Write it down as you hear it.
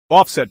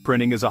Offset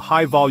printing is a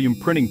high-volume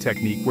printing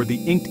technique where the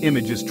inked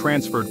image is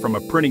transferred from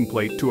a printing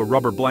plate to a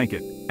rubber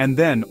blanket, and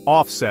then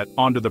offset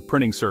onto the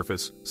printing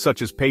surface,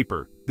 such as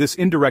paper. This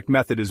indirect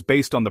method is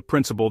based on the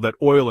principle that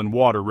oil and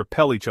water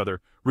repel each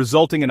other,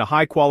 resulting in a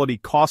high-quality,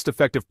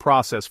 cost-effective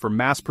process for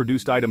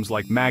mass-produced items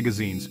like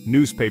magazines,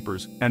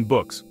 newspapers, and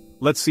books.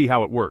 Let's see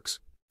how it works.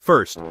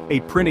 First,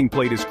 a printing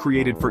plate is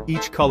created for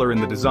each color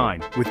in the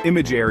design, with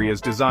image areas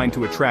designed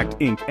to attract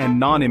ink and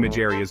non-image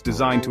areas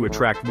designed to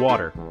attract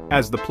water.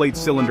 As the plate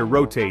cylinder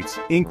rotates,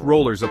 ink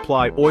rollers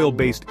apply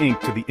oil-based ink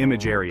to the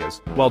image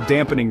areas, while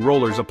dampening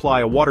rollers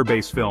apply a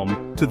water-based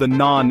film to the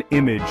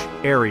non-image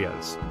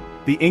areas.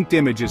 The inked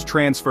image is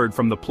transferred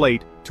from the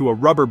plate to a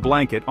rubber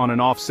blanket on an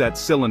offset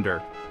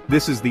cylinder.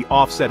 This is the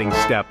offsetting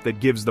step that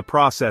gives the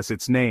process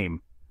its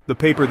name. The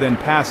paper then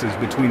passes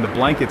between the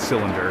blanket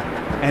cylinder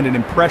and an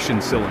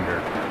impression cylinder,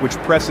 which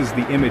presses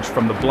the image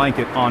from the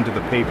blanket onto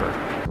the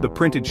paper. The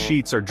printed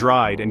sheets are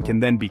dried and can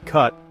then be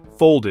cut,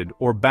 folded,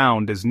 or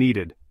bound as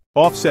needed.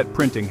 Offset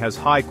printing has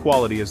high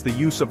quality as the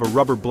use of a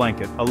rubber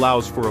blanket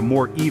allows for a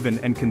more even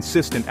and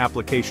consistent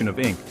application of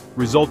ink,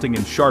 resulting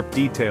in sharp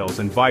details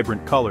and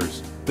vibrant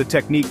colors. The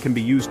technique can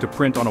be used to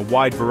print on a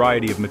wide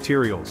variety of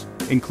materials,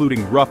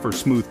 including rough or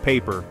smooth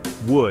paper,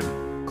 wood,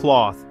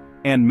 cloth,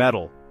 and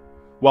metal.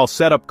 While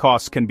setup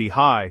costs can be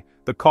high,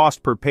 the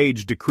cost per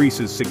page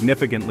decreases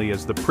significantly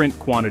as the print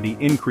quantity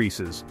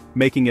increases,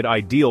 making it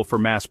ideal for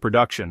mass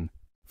production.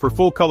 For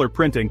full-color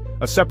printing,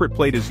 a separate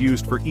plate is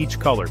used for each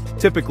color,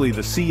 typically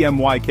the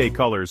CMYK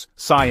colors,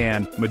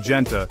 cyan,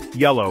 magenta,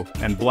 yellow,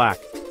 and black.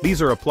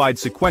 These are applied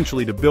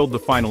sequentially to build the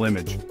final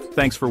image.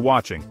 Thanks for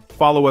watching.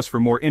 Follow us for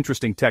more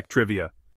interesting tech trivia.